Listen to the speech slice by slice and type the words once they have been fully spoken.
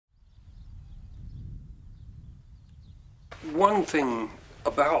one thing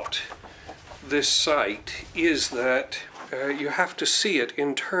about this site is that you have to see it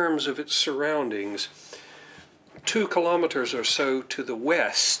in terms of its surroundings. 2 kilometers or so to the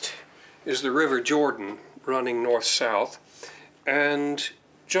west is the River Jordan running north-south, and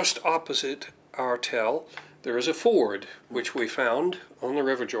just opposite our tell there is a ford which we found on the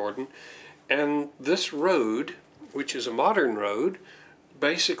River Jordan, and this road, which is a modern road,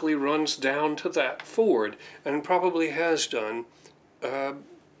 basically runs down to that ford and probably has done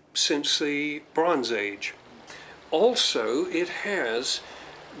since the Bronze Age. Also, it has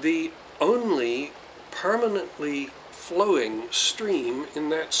the only permanently flowing stream in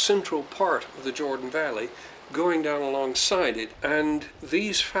that central part of the Jordan Valley going down alongside it. And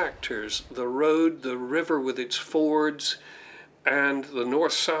these factors, the road, the river with its fords, and the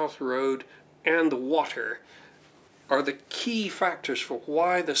north-south road, and the water, are the key factors for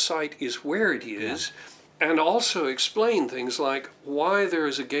why the site is where it is, and also explain things like why there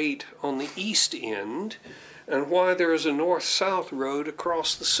is a gate on the east end and why there is a north-south road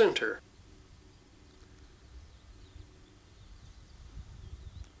across the center.